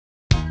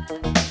Go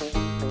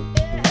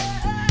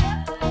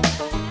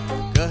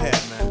ahead,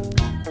 man.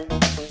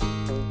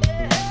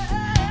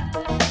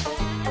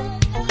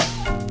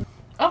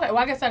 Okay, well,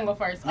 I guess I can go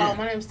first. My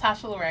name is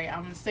Tasha Lorraine.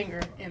 I'm a singer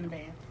in the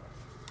band.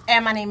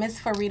 And my name is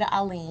Farida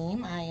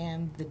Aleem. I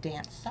am the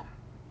dancer.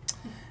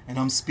 And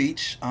I'm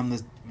Speech. I'm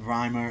the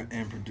rhymer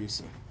and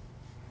producer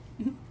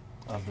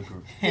of the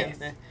group. Yes.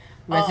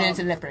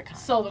 Resident leprechaun.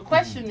 So the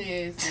question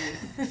is,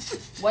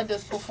 what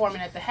does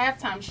performing at the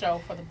halftime show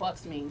for the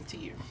Bucks mean to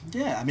you?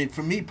 Yeah, I mean,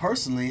 for me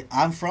personally,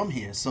 I'm from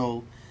here.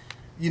 So,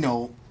 you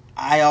know,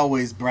 I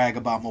always brag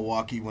about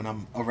Milwaukee when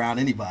I'm around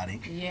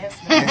anybody. Yes.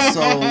 And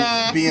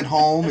so being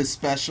home is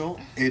special.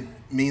 It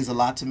means a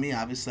lot to me.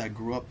 Obviously, I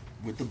grew up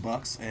with the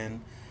Bucks,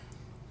 and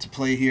to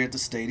play here at the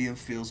stadium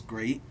feels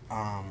great.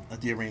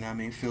 At the arena,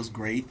 feels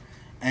great.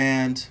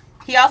 And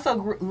he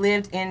also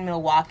lived in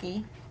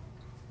Milwaukee,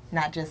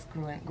 not just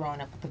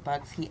growing up with the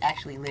Bucks. He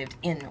actually lived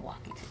in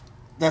Milwaukee too.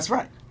 That's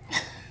right.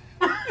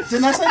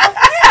 Didn't I say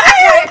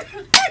that?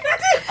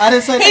 I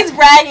didn't say that. He's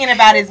bragging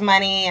about his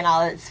money and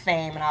all his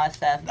fame and all that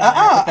stuff.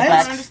 I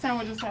don't understand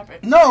what just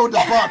happened. No,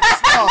 the Bucks.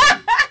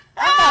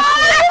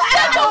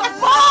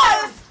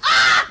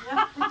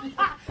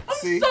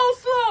 See? So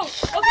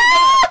slow. Okay,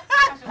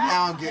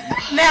 Now I'm getting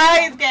it. Now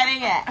he's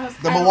getting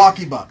it. The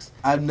Milwaukee Bucks.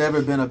 I've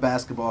never been a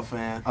basketball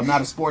fan. I'm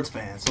not a sports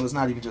fan, so it's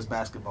not even just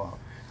basketball.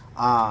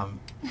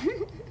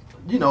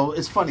 You know,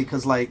 it's funny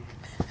because, like,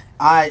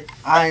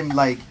 I'm,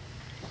 like,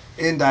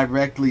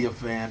 indirectly a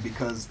fan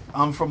because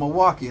I'm from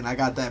Milwaukee and I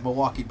got that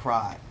Milwaukee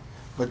pride.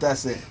 But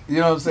that's it.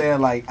 You know what I'm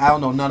saying? Like, I don't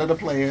know none of the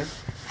players.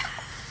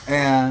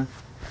 And...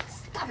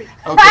 Stop it.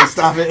 Okay,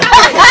 stop it.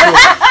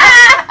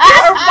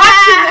 You're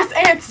watching this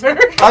answer.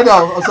 I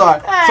know. I'm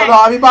sorry. So,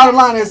 no, bottom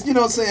line is, you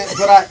know what I'm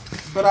saying?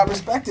 But I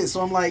respect it. So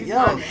I'm like,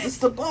 yo, it's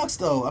the Bucks,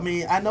 though.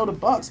 I know the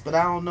Bucks, but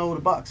I don't know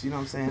the Bucks. You know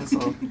what I'm saying?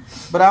 So,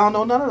 but I don't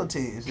know none of the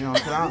teams. You know.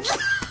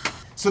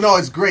 So no,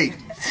 it's great.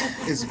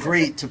 It's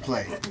great to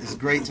play. It's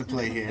great to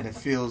play here, and it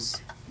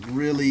feels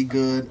really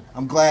good.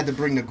 I'm glad to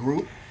bring the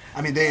group.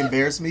 They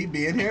embarrassed me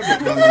being here,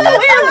 but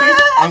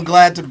nonetheless, I'm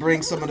glad to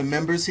bring some of the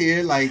members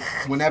here. Like,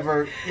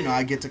 whenever,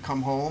 I get to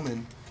come home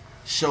and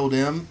show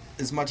them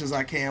as much as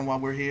I can while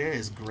we're here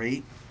is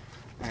great.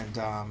 And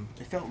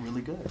it felt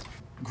really good.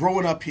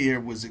 Growing up here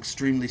was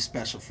extremely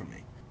special for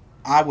me.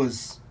 I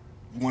was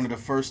one of the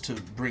first to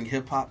bring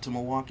hip-hop to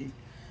Milwaukee.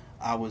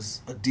 I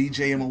was a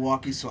DJ in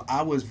Milwaukee, so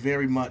I was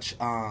very much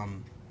a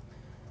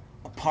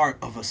part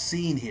of a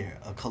scene here,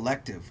 a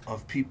collective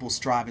of people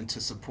striving to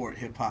support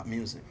hip-hop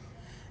music.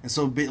 And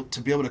so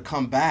to be able to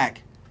come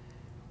back,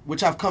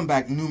 which I've come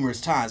back numerous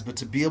times, but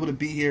to be able to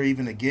be here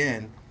even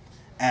again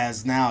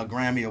as now a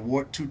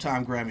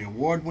two-time Grammy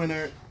Award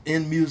winner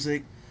in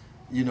music,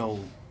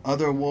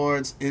 other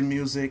awards in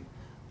music,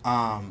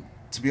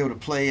 to be able to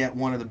play at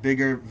one of the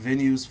bigger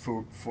venues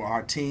for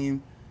our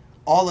team,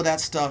 all of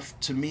that stuff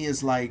to me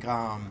is like,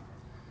 I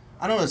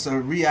don't know, it's a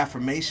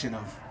reaffirmation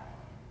of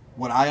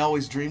what I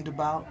always dreamed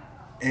about.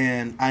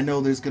 And I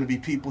know there's going to be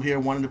people here.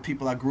 One of the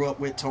people I grew up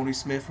with, Tony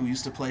Smith, who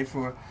used to play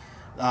for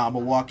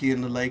Milwaukee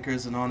and the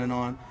Lakers and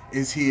on,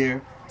 is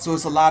here. So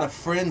it's a lot of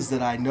friends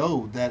that I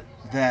know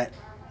that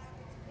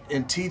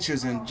and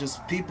teachers and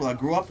just people I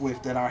grew up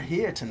with that are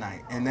here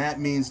tonight. And that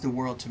means the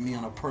world to me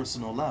on a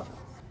personal level.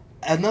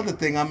 Another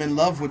thing, I'm in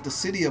love with the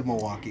city of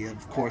Milwaukee,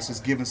 of course, has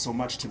given so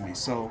much to me.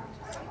 So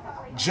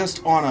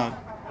just on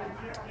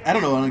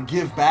a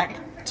give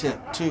back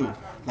tip too,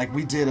 like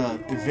we did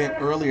an event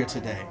earlier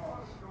today.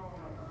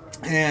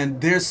 And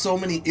there's so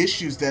many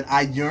issues that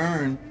I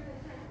yearn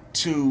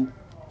to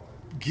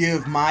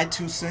give my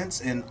 2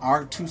 cents and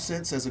our 2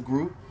 cents as a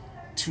group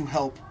to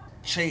help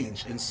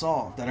change and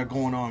solve that are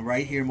going on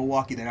right here in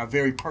Milwaukee that are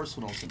very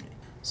personal to me.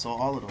 So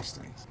all of those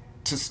things.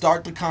 To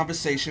start the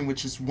conversation,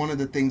 which is one of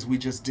the things we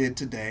just did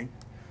today,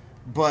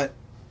 but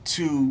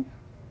to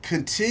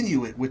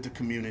continue it with the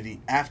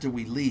community after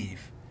we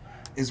leave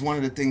is one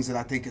of the things that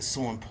I think is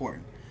so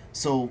important.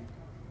 So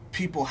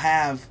people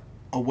have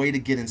a way to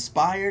get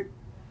inspired,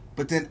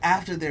 but then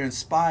after they're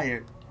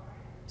inspired,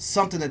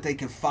 something that they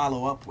can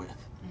follow up with.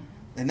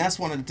 And that's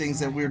one of the things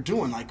that we're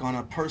doing, like on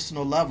a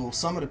personal level.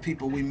 Some of the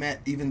people we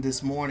met even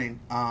this morning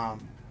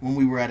when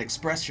we were at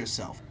Express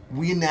Yourself,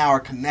 we now are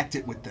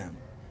connected with them.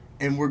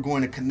 And we're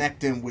going to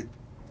connect them with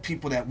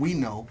people that we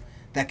know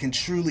that can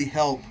truly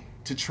help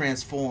to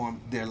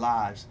transform their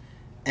lives.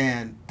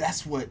 And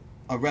that's what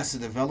Arrested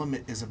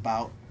Development is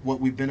about, what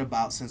we've been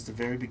about since the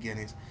very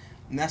beginnings.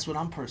 And that's what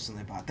I'm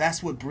personally about.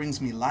 That's what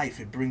brings me life.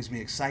 It brings me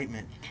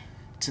excitement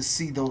to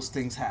see those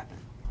things happen.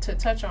 To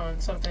touch on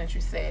something that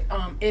you said,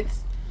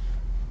 it's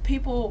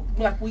people,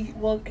 like, we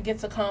will get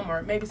to come,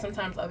 or maybe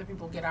sometimes other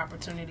people get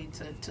opportunity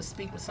to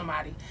speak with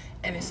somebody,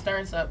 and it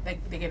stirs up, they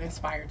get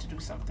inspired to do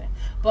something.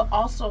 But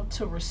also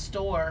to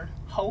restore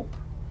hope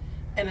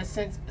and a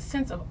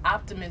sense of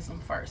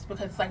optimism first,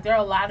 because like there are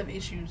a lot of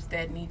issues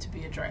that need to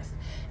be addressed,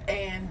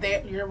 and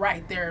you're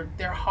right,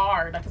 they're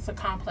hard, like it's a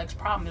complex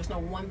problem. There's no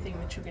one thing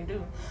that you can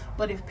do.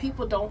 But if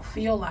people don't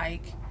feel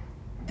like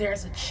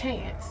there's a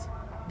chance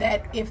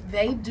that if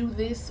they do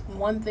this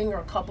one thing or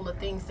a couple of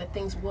things, that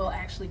things will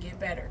actually get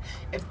better.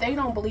 If they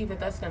don't believe that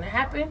that's going to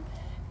happen,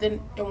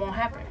 then it won't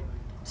happen.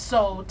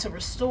 So to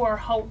restore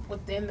hope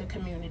within the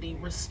community,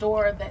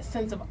 restore that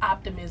sense of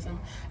optimism,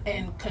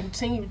 and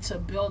continue to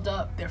build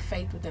up their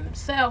faith within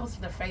themselves,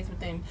 their faith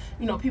within,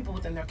 people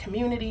within their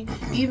community,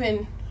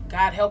 even,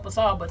 God help us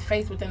all, but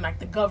faith within like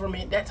the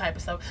government, that type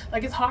of stuff.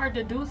 Like, it's hard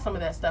to do some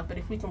of that stuff, but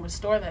if we can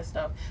restore that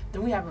stuff,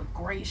 then we have a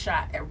great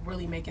shot at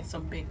really making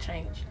some big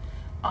change.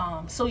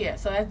 So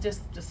that's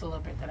just a little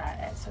bit that I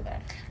add to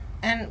that.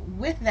 And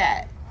with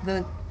that,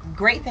 the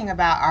great thing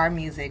about our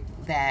music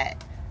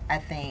that I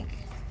think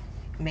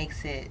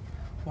makes it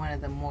one of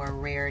the more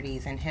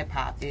rarities in hip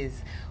hop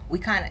is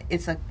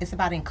it's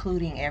about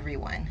including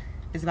everyone.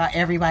 It's about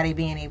everybody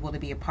being able to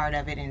be a part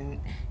of it and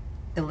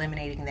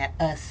eliminating that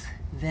us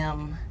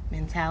them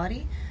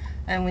mentality.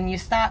 And when you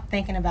stop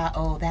thinking about,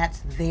 oh, that's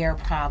their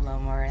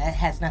problem or that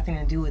has nothing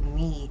to do with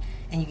me,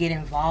 and you get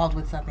involved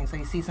with something, so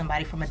you see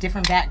somebody from a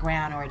different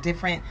background or a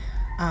different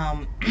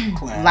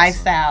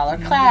lifestyle or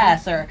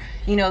class, or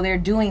they're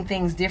doing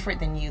things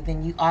different than you,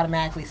 then you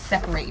automatically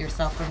separate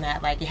yourself from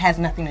that, like it has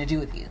nothing to do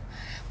with you.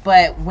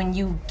 But when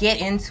you get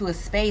into a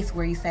space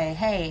where you say,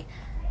 hey,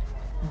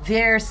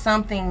 there's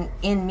something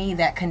in me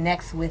that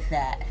connects with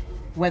that,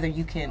 whether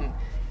you can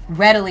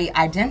readily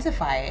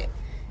identify it,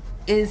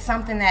 is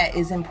something that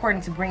is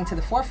important to bring to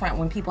the forefront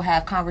when people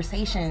have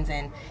conversations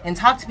and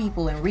talk to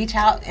people and reach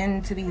out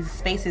into these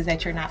spaces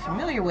that you're not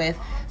familiar with,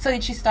 so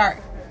that you start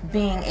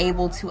being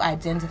able to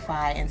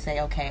identify and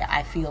say, okay,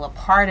 I feel a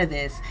part of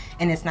this,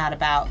 and it's not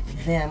about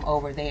them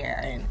over there,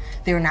 and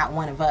they're not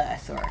one of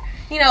us, or,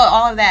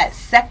 all of that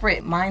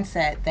separate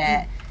mindset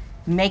that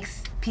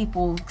makes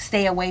people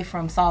stay away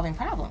from solving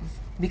problems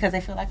because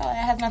they feel like, oh, it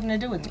has nothing to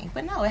do with me.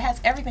 But no, it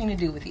has everything to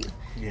do with you,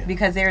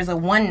 because there's a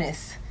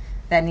oneness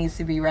that needs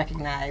to be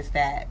recognized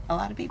that a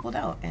lot of people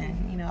don't.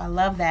 And, I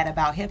love that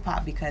about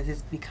hip-hop, because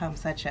it's become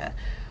such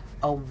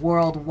a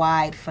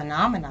worldwide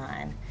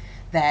phenomenon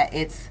that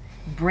it's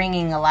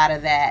bringing a lot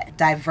of that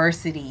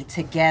diversity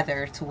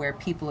together to where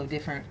people of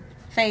different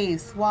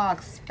faiths,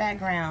 walks,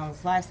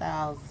 backgrounds,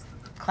 lifestyles,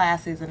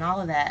 classes, and all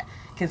of that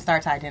can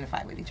start to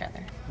identify with each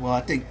other. Well,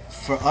 I think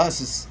for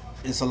us,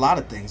 it's a lot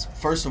of things.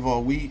 First of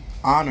all, we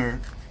honor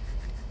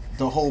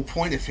the whole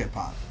point of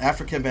hip-hop.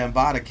 Afrika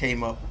Bambaataa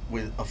came up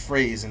with a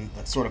phrase and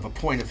sort of a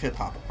point of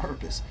hip-hop, a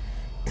purpose.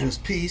 It was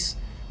peace,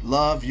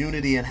 love,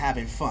 unity, and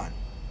having fun.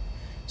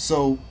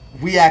 So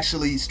we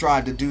actually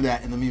strive to do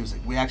that in the music.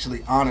 We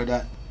actually honor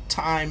that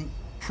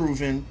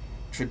time-proven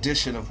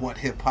tradition of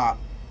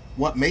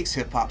what makes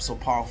hip-hop so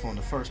powerful in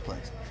the first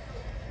place.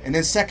 And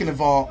then second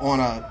of all, on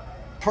a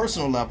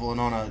personal level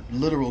and on a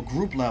literal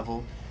group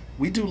level,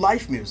 we do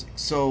life music.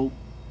 So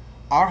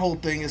our whole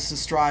thing is to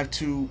strive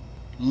to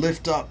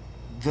lift up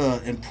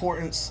the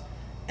importance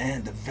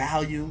and the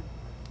value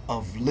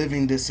of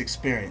living this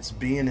experience,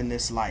 being in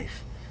this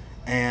life,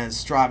 and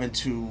striving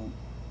to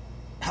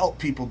help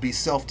people be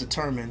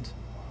self-determined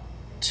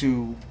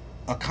to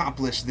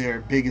accomplish their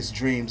biggest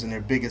dreams and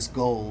their biggest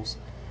goals,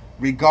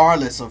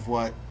 regardless of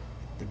what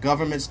the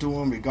government's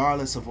doing,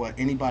 regardless of what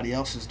anybody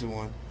else is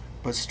doing,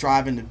 but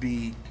striving to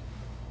be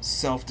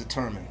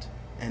self-determined.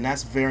 And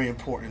that's very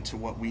important to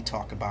what we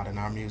talk about in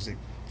our music,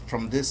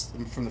 from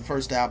the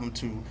first album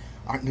to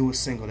our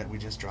newest single that we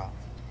just dropped.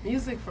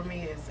 Music for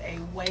me is a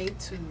way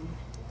to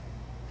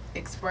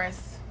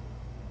express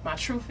my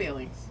true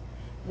feelings,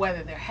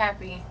 whether they're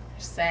happy,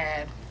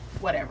 sad,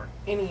 whatever,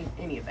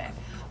 any of that.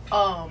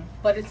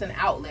 But it's an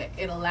outlet.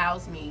 It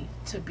allows me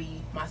to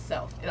be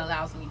myself. It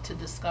allows me to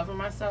discover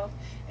myself.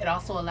 It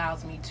also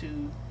allows me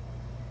to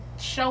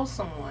show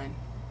someone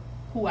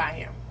who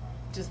I am,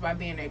 just by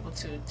being able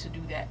to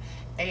do that.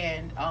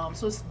 And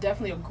so it's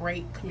definitely a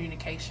great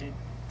communication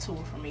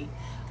tool for me.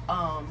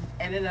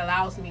 And it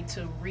allows me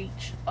to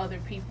reach other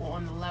people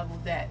on the level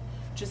that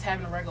just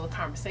having a regular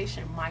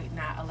conversation might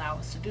not allow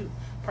us to do.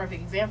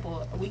 Perfect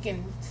example, we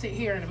can sit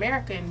here in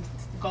America and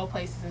go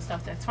places and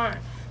stuff, that's fine.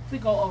 If we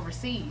go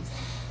overseas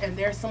and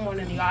there's someone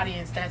in the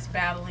audience that's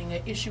battling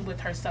an issue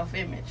with her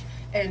self-image,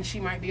 and she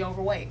might be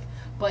overweight,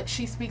 but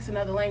she speaks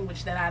another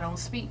language that I don't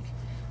speak,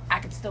 I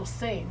could still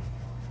sing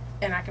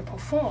and I could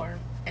perform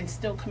and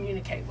still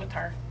communicate with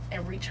her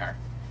and reach her.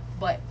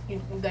 But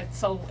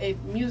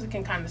music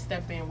can kind of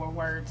step in where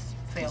words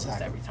fail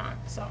us every time.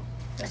 So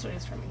that's what it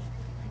is for me.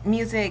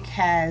 Music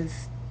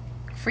has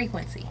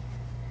frequency.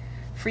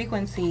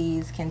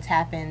 Frequencies can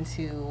tap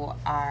into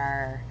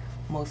our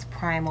most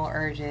primal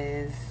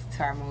urges,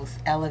 to our most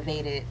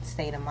elevated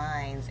state of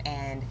minds,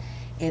 and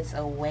it's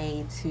a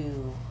way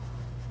to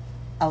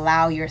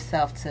allow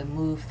yourself to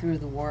move through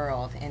the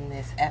world in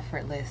this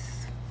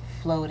effortless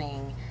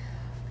floating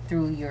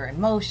through your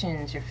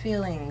emotions, your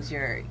feelings,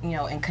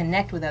 and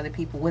connect with other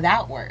people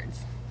without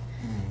words.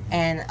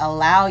 And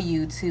allow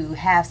you to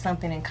have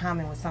something in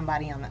common with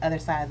somebody on the other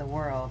side of the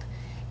world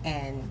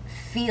and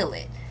feel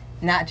it,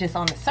 not just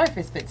on the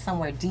surface, but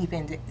somewhere deep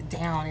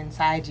down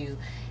inside you.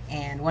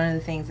 And one of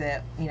the things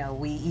that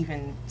we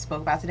even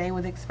spoke about today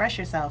with Express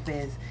Yourself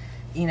is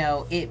you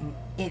know, it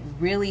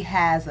really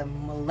has a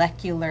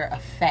molecular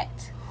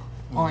effect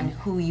on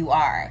who you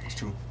are. It's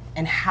true.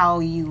 And how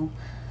you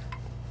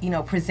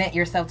know, present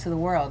yourself to the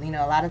world. You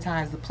know, a lot of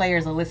times the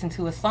players will listen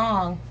to a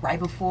song right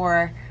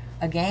before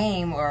a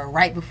game or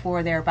right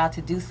before they're about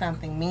to do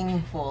something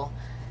meaningful,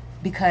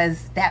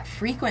 because that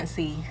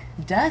frequency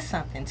does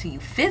something to you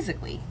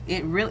physically.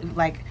 It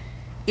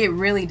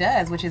really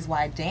does, which is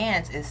why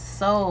dance is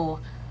so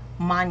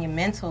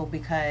monumental,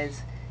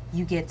 because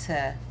you get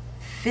to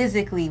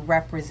physically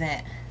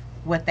represent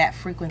what that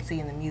frequency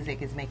in the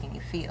music is making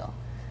you feel.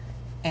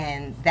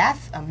 And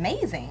that's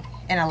amazing.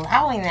 And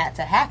allowing that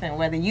to happen,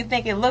 whether you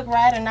think it looked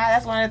right or not,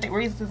 that's one of the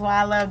reasons why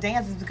I love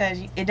dance, is because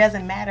it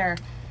doesn't matter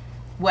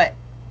what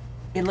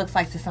it looks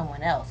like to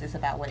someone else. It's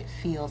about what it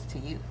feels to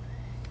you.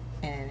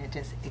 And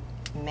it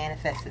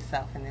manifests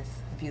itself in this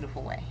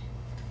beautiful way.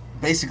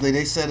 Basically,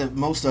 they said it,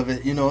 most of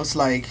it, you know, it's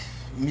like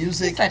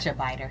music. You're such a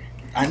biter.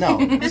 I know.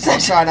 So I'm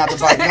trying not to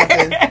bite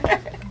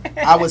nothing.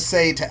 I would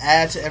say, to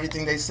add to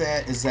everything they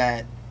said, is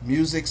that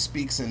music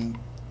speaks in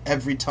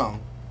every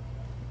tongue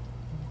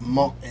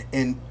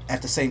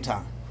at the same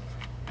time.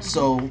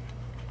 So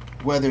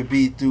whether it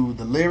be through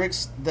the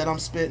lyrics that I'm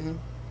spitting,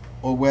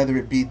 or whether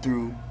it be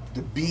through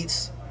the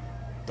beats,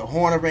 the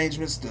horn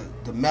arrangements,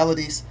 the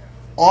melodies,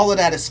 all of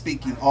that is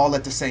speaking all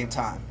at the same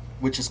time,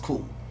 which is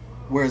cool.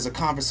 Whereas a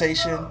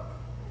conversation,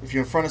 if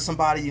you're in front of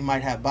somebody, you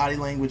might have body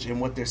language and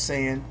what they're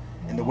saying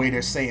and the way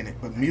they're saying it.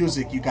 But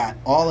music, you got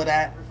all of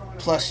that,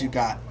 plus you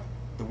got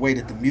the way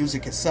that the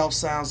music itself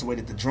sounds, the way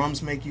that the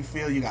drums make you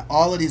feel. You got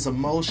all of these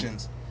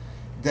emotions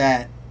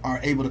that are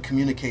able to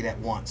communicate at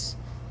once.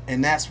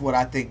 And that's what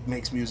I think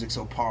makes music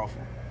so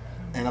powerful.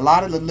 And a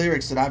lot of the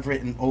lyrics that I've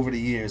written over the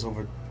years,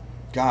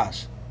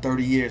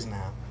 30 years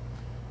now,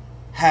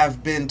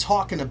 have been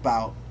talking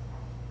about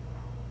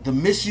the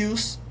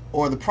misuse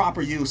or the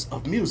proper use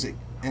of music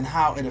and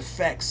how it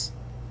affects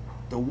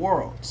the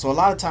world. So a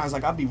lot of times,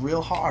 like, I'll be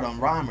real hard on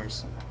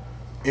rhymers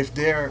if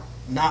they're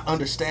not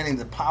understanding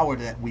the power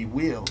that we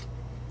wield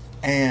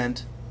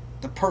and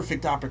the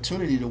perfect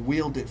opportunity to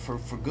wield it for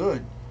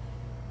good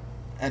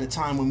at a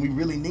time when we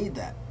really need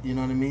that. You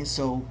know what I mean?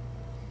 So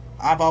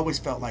I've always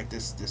felt like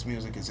this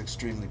music is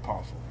extremely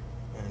powerful.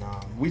 And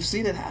we've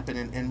seen it happen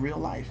in real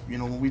life. You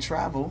know, when we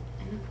travel,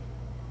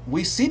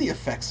 we see the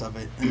effects of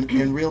it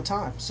in real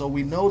time. So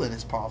we know that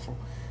it's powerful.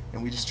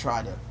 And we just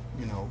try to,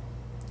 you know,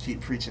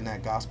 keep preaching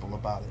that gospel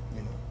about it,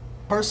 you know.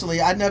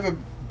 Personally, I've never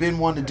been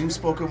one to do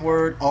spoken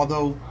word,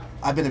 although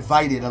I've been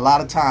invited a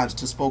lot of times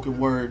to spoken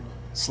word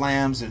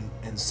slams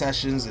and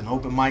sessions and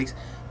open mics,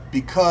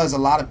 because a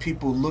lot of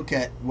people look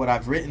at what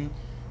I've written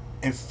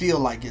and feel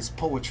like it's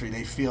poetry.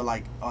 They feel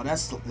like, oh,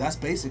 that's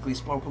basically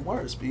spoken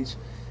word speech.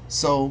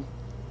 So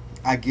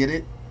I get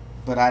it,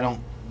 but I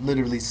don't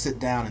literally sit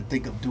down and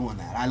think of doing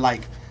that. I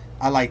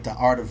like the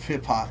art of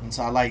hip hop, and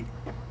so I like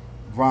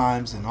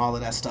rhymes and all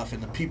of that stuff.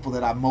 And the people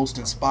that I'm most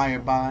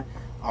inspired by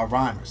are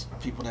rhymers,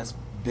 people that's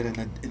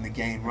been in the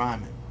game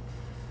rhyming.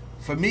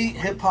 For me,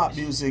 hip hop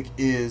music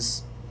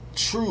is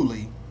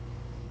truly,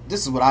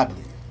 this is what I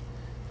believe,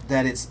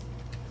 that it's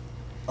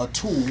a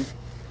tool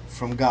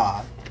from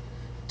God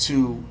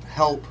to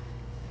help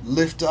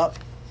lift up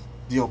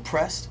the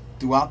oppressed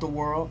throughout the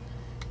world.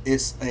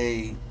 It's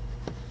a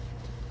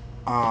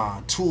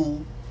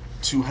tool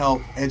to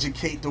help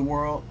educate the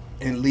world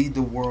and lead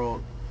the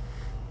world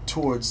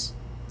towards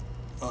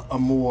a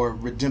more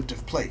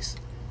redemptive place.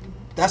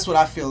 That's what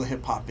I feel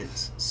hip hop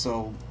is.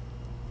 So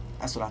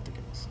that's what I think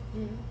it is.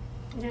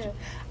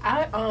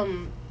 Yeah,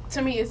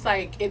 to me, it's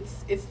like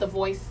it's the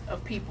voice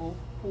of people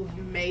who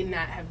may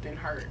not have been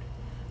heard.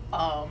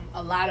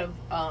 A lot of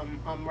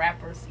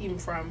rappers, even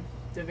from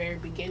the very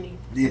beginning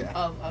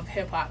of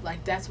hip hop,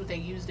 like, that's what they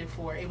used it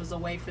for. It was a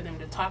way for them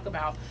to talk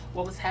about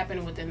what was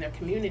happening within their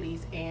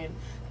communities and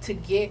to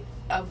get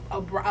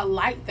a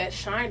light that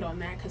shined on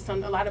that, because a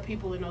lot of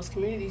people in those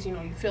communities, you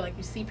know, you feel like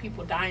you see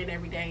people dying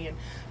every day and,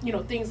 you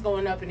know, things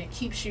going up, and it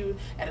keeps you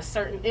at a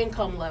certain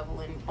income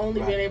level and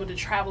only being able to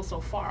travel so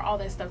far, all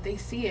that stuff. They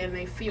see it and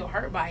they feel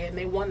hurt by it and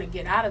they want to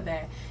get out of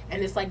that,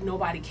 and it's like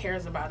nobody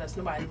cares about us,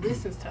 nobody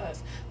listens to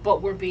us,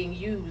 but we're being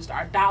used,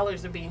 our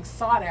dollars are being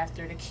sought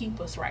after to keep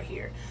us right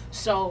here.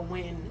 So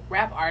when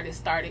rap artists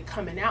started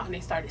coming out and they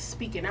started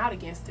speaking out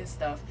against this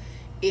stuff,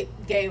 it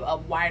gave a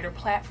wider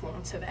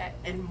platform to that,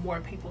 and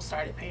more people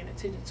started paying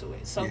attention to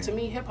it. So to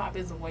me, hip-hop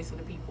is the voice of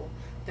the people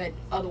that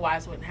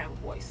otherwise wouldn't have a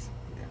voice.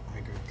 Yeah, I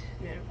agree.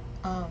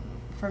 Yeah.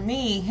 For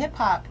me,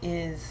 hip-hop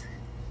is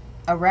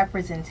a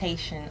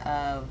representation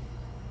of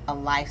a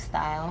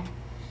lifestyle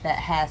that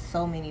has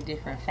so many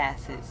different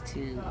facets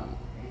to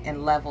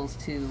and levels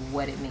to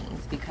what it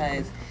means.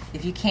 Because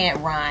if you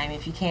can't rhyme,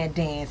 if you can't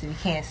dance, if you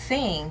can't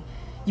sing,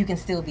 you can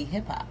still be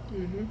hip-hop.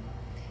 Mm-hmm.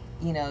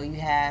 You know, you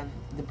have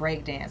the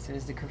break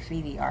dancers, the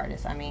graffiti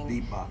artists, the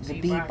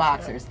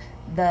beatboxers,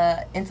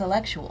 the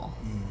intellectual.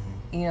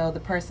 Mm-hmm. You know,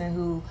 the person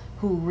who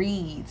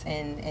reads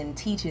and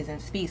teaches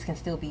and speaks can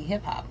still be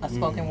hip-hop. A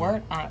spoken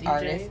word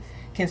artist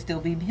can still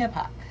be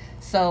hip-hop.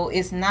 So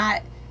it's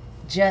not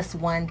just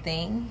one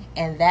thing,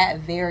 and that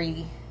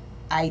very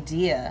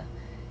idea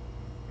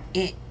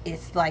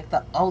it's like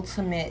the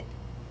ultimate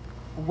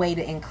way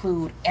to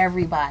include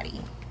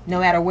everybody, no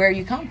matter where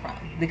you come from.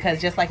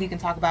 Because just like you can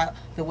talk about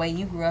the way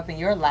you grew up in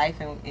your life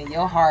and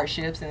your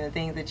hardships and the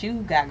things that you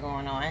got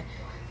going on,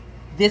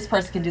 this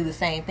person can do the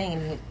same thing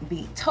and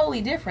be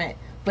totally different,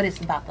 but it's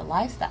about the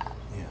lifestyle.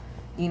 Yeah.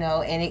 You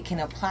know, and it can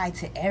apply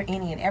to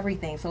any and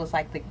everything. So it's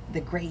like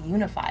the great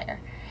unifier.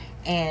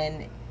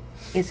 And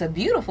it's a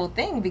beautiful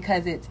thing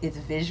because it's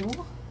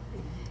visual,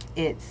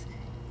 it's,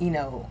 you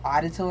know,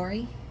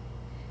 auditory,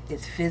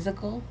 it's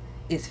physical,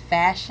 it's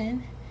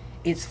fashion,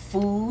 it's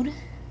food,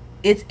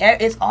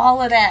 it's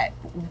all of that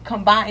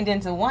combined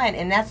into one.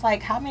 And that's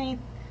like how many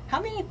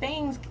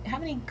things, how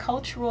many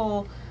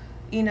cultural,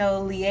 you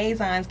know,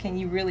 liaisons can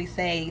you really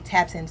say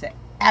taps into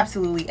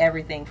absolutely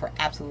everything for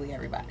absolutely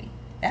everybody?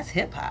 That's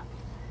hip hop.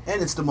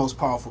 And it's the most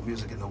powerful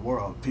music in the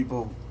world.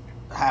 People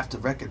have to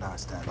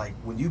recognize that. Like,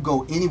 when you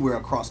go anywhere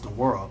across the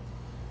world,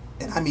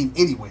 and I mean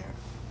anywhere,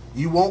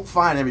 you won't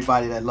find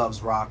everybody that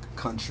loves rock,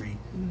 country,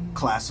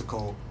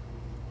 classical.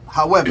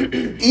 However,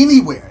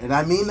 anywhere, and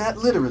I mean that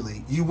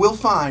literally, you will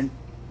find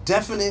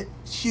definite,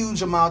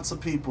 huge amounts of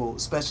people,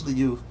 especially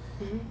youth,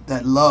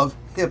 that love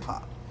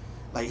hip-hop.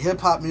 Like,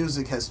 hip-hop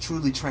music has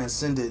truly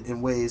transcended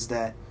in ways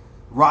that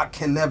rock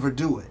can never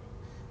do it.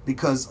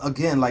 Because,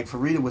 again, like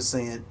Farida was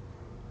saying,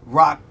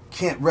 rock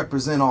can't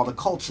represent all the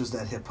cultures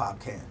that hip-hop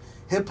can.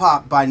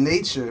 Hip-hop, by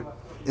nature,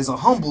 is a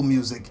humble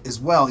music as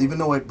well, even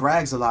though it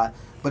brags a lot.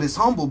 But it's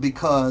humble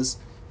because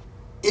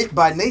it,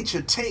 by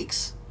nature,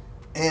 takes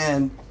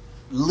and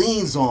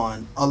leans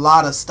on a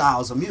lot of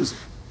styles of music.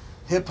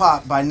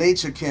 Hip-hop, by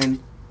nature,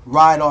 can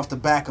ride off the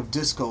back of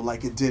disco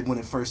like it did when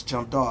it first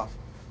jumped off.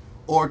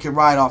 Or it can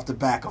ride off the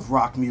back of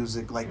rock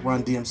music like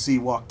Run DMC,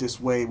 Walk This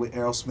Way with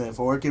Aerosmith.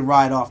 Or it can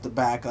ride off the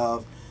back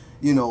of,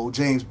 you know,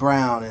 James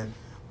Brown, and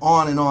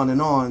on and on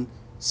and on.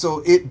 So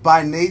it,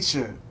 by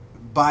nature,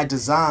 by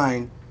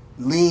design,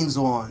 leans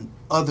on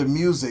other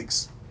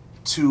musics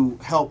to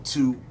help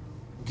to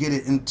get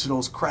it into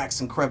those cracks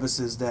and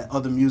crevices that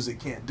other music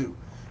can't do.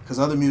 Because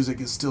other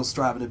music is still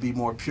striving to be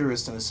more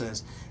purist in a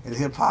sense. And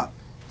hip-hop,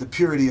 the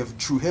purity of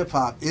true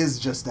hip-hop is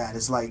just that.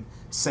 It's like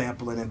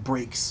sampling and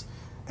breaks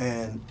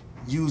and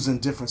using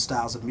different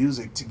styles of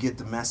music to get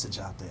the message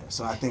out there.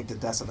 So I think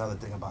that that's another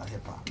thing about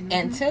hip-hop.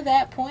 And to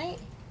that point,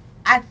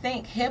 I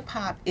think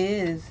hip-hop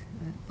is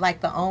like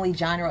the only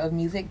genre of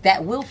music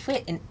that will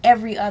fit in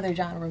every other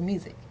genre of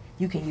music.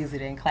 You can use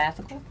it in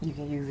classical, you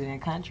can use it in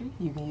country,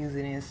 you can use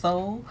it in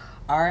soul,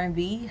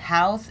 R&B,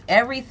 house.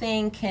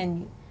 Everything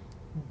can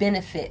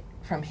benefit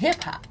from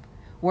hip-hop,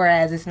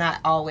 whereas it's not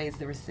always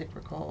the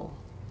reciprocal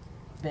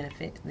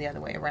benefit the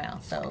other way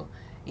around. So,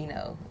 you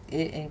know,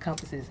 it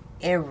encompasses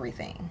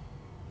everything.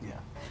 Yeah.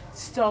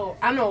 So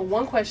I know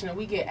one question that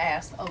we get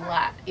asked a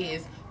lot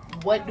is,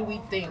 what do we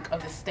think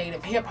of the state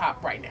of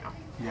hip-hop right now?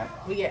 Yeah.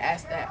 We get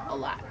asked that a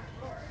lot.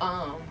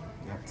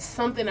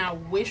 Something I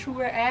wish we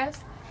were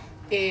asked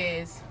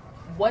is,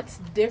 what's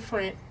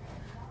different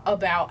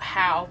about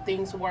how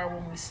things were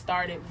when we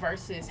started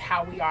versus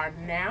how we are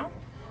now,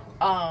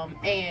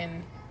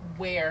 and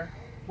where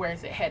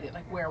is it headed?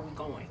 Like, where are we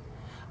going?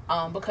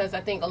 Because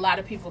I think a lot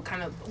of people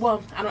kind of,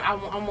 well, I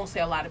won't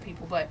say a lot of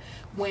people, but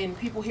when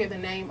people hear the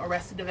name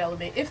Arrested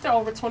Development, if they're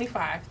over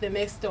 25, then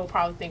they still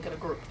probably think of the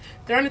group.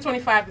 If they're under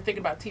 25, they're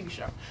thinking about a TV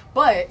show.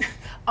 But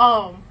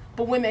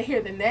when they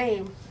hear the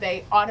name,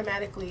 they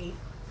automatically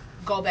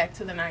go back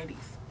to the 90s.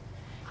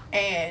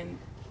 And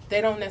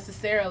they don't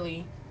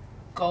necessarily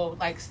go,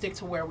 like, stick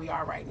to where we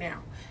are right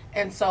now.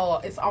 And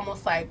so it's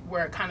almost like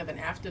we're kind of an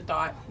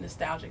afterthought,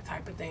 nostalgic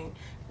type of thing.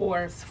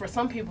 Or for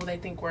some people, they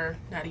think we're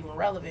not even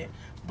relevant.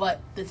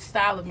 But the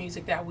style of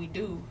music that we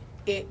do,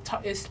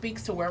 it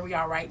speaks to where we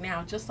are right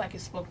now, just like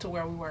it spoke to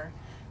where we were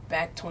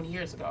back 20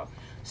 years ago.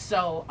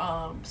 So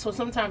so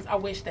sometimes I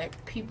wish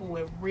that people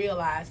would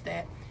realize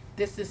that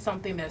this is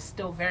something that's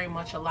still very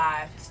much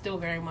alive, still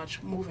very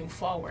much moving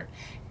forward.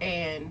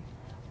 And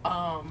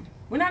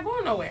we're not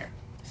going nowhere.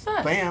 It's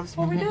us. Bam. That's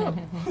what we do.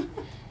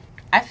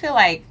 I feel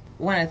like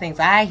one of the things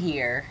I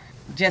hear,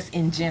 just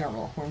in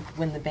general,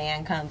 when the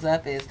band comes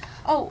up is,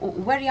 oh,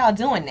 what are y'all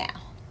doing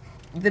now?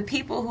 The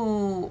people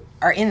who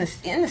are in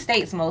the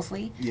States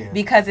mostly,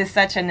 because it's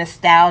such a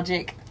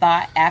nostalgic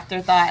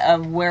afterthought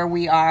of where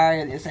we are,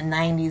 it's a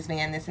 90s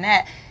band, this and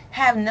that,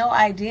 have no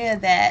idea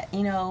that,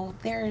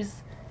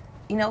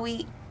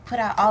 we put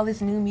out all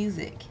this new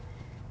music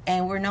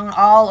and we're known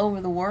all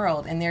over the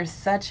world, and there's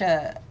such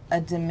a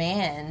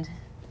demand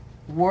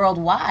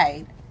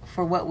worldwide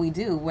for what we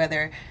do,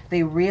 whether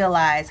they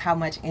realize how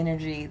much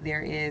energy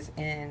there is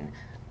in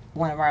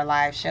one of our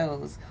live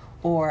shows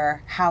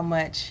or how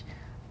much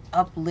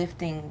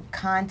uplifting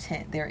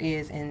content there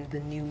is in the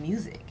new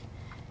music.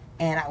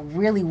 And I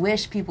really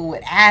wish people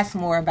would ask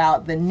more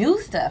about the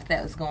new stuff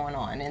that was going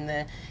on and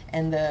the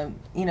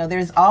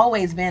there's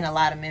always been a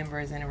lot of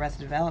members in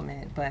Arrested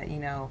Development, but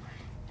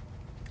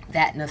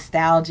that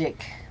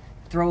nostalgic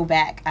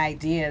throwback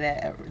idea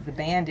that the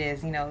band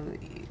is,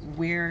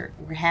 we're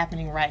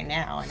happening right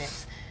now, and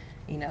it's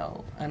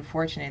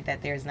unfortunate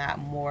that there's not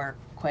more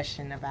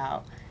question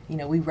about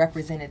we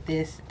represented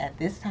this at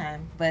this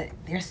time, but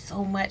there's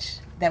so much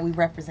that we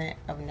represent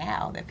of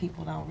now that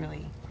people don't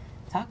really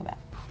talk about.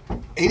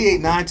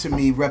 88.9 to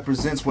me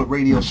represents what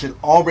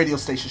all radio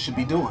stations should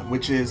be doing,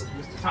 which is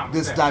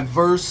this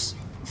diverse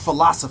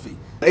philosophy.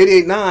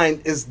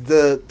 88.9 is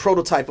the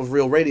prototype of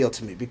real radio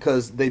to me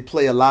because they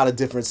play a lot of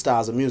different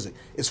styles of music.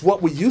 It's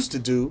what we used to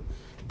do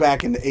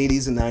back in the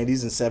 80s and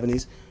 90s and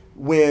 70s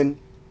when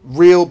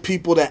real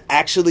people that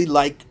actually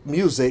like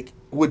music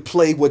would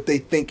play what they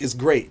think is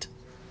great.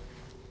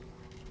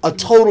 A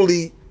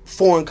totally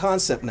foreign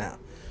concept now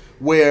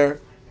where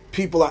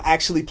people are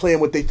actually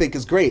playing what they think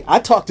is great. I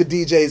talk to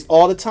DJs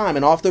all the time,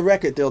 and off the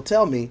record, they'll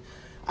tell me,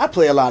 I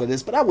play a lot of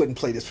this, but I wouldn't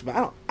play this for me.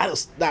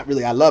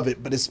 I love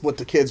it, but it's what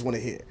the kids want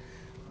to hear.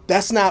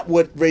 That's not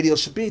what radio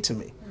should be to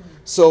me.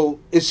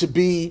 So it should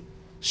be,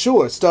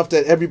 sure, stuff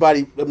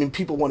that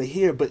people want to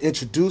hear, but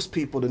introduce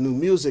people to new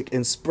music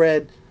and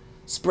spread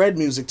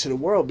music to the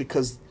world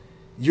because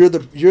you're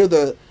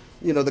the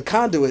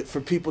conduit for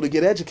people to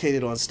get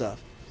educated on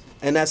stuff.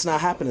 And that's not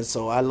happening.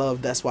 So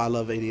that's why I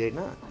love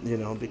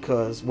 88.9,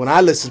 because when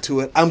I listen to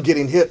it, I'm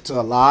getting hip to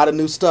a lot of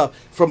new stuff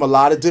from a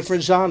lot of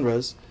different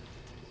genres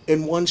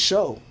in one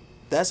show.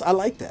 I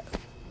like that.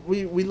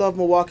 We love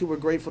Milwaukee. We're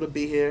grateful to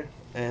be here,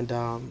 and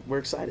we're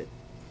excited.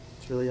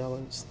 It's really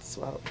that's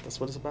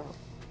what it's about.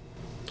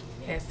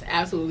 Yes,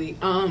 absolutely.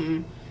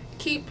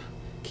 Keep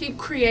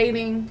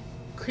creating,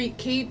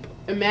 keep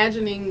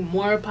imagining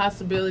more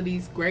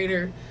possibilities,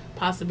 greater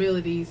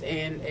possibilities,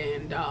 and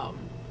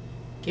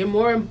get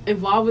more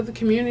involved with the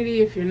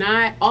community if you're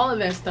not. All of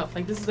that stuff.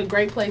 Like, this is a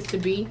great place to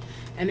be.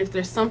 And if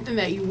there's something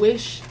that you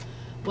wish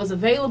was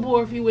available,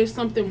 or if you wish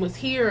something was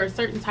here, or a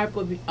certain type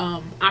of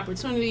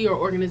opportunity or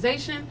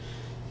organization,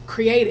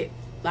 create it.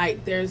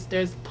 Like, there's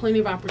plenty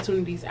of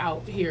opportunities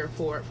out here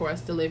for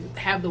us to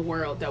have the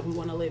world that we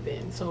want to live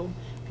in. So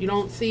if you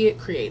don't see it,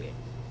 create it.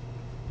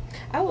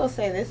 I will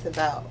say this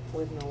about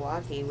with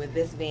Milwaukee, with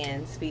this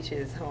being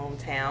Speech's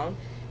hometown,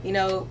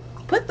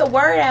 put the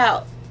word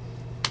out,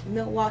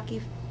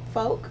 Milwaukee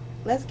folk.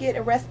 Let's get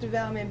Arrested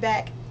Development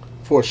back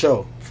for a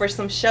show, for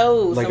some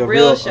shows, like some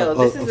real shows.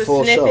 This is a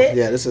snippet. Show.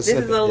 Yeah, this is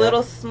a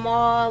little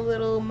small,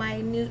 little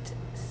minute,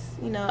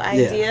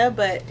 idea.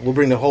 But we'll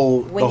bring the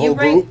whole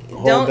group.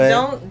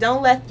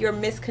 Don't let your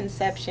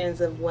misconceptions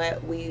of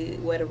what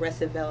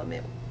Arrested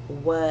Development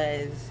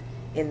was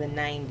in the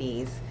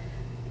 90s.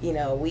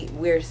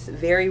 We're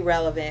very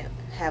relevant,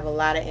 have a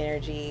lot of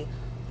energy.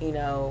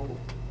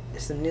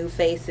 Some new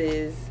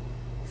faces,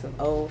 some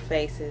old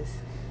faces.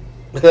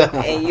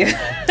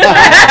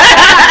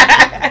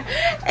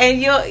 and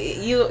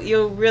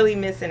you're really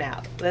missing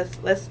out.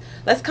 Let's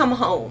come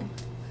home.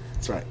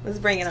 That's right. Let's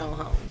bring it on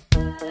home.